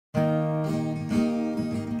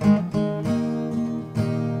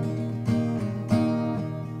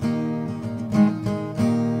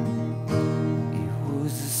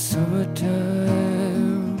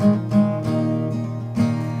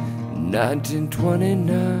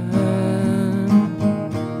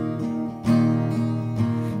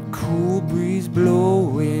1929, cool breeze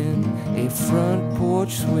blowing, a front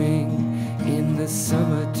porch swing in the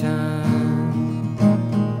summertime.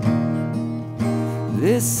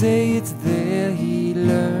 They say it's there he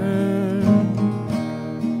learned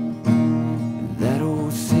that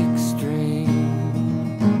old six-string.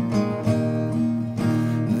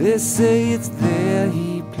 They say it's there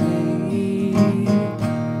he played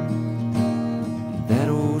that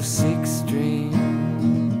old six-string.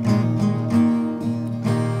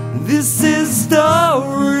 This is a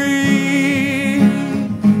story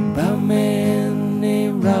about a man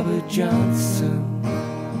named Robert Johnson.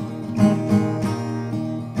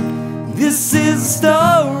 This is a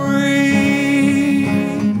story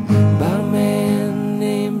about a man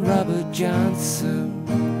named Robert Johnson.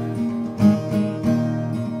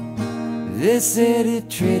 They said he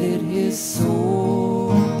traded his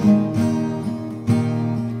soul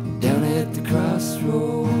down at the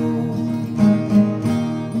crossroad.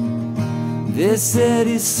 They said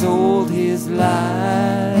he sold his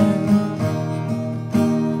life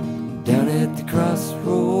down at the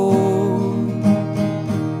crossroad.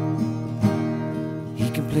 He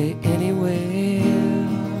can play anywhere,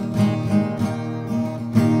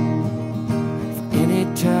 for any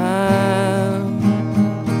time,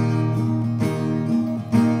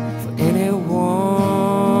 for anyone,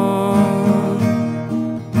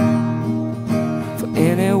 for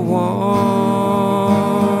anyone.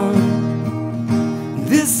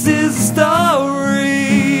 This is a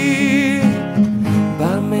story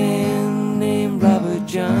about a man named Robert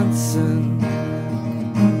Johnson.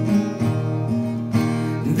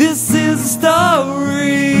 This is a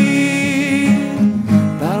story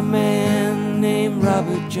about a man named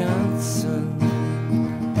Robert Johnson.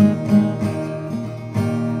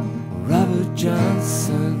 Robert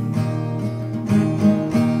Johnson.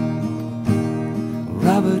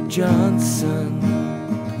 Robert Johnson.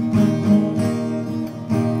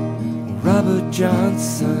 Robert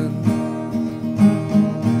Johnson.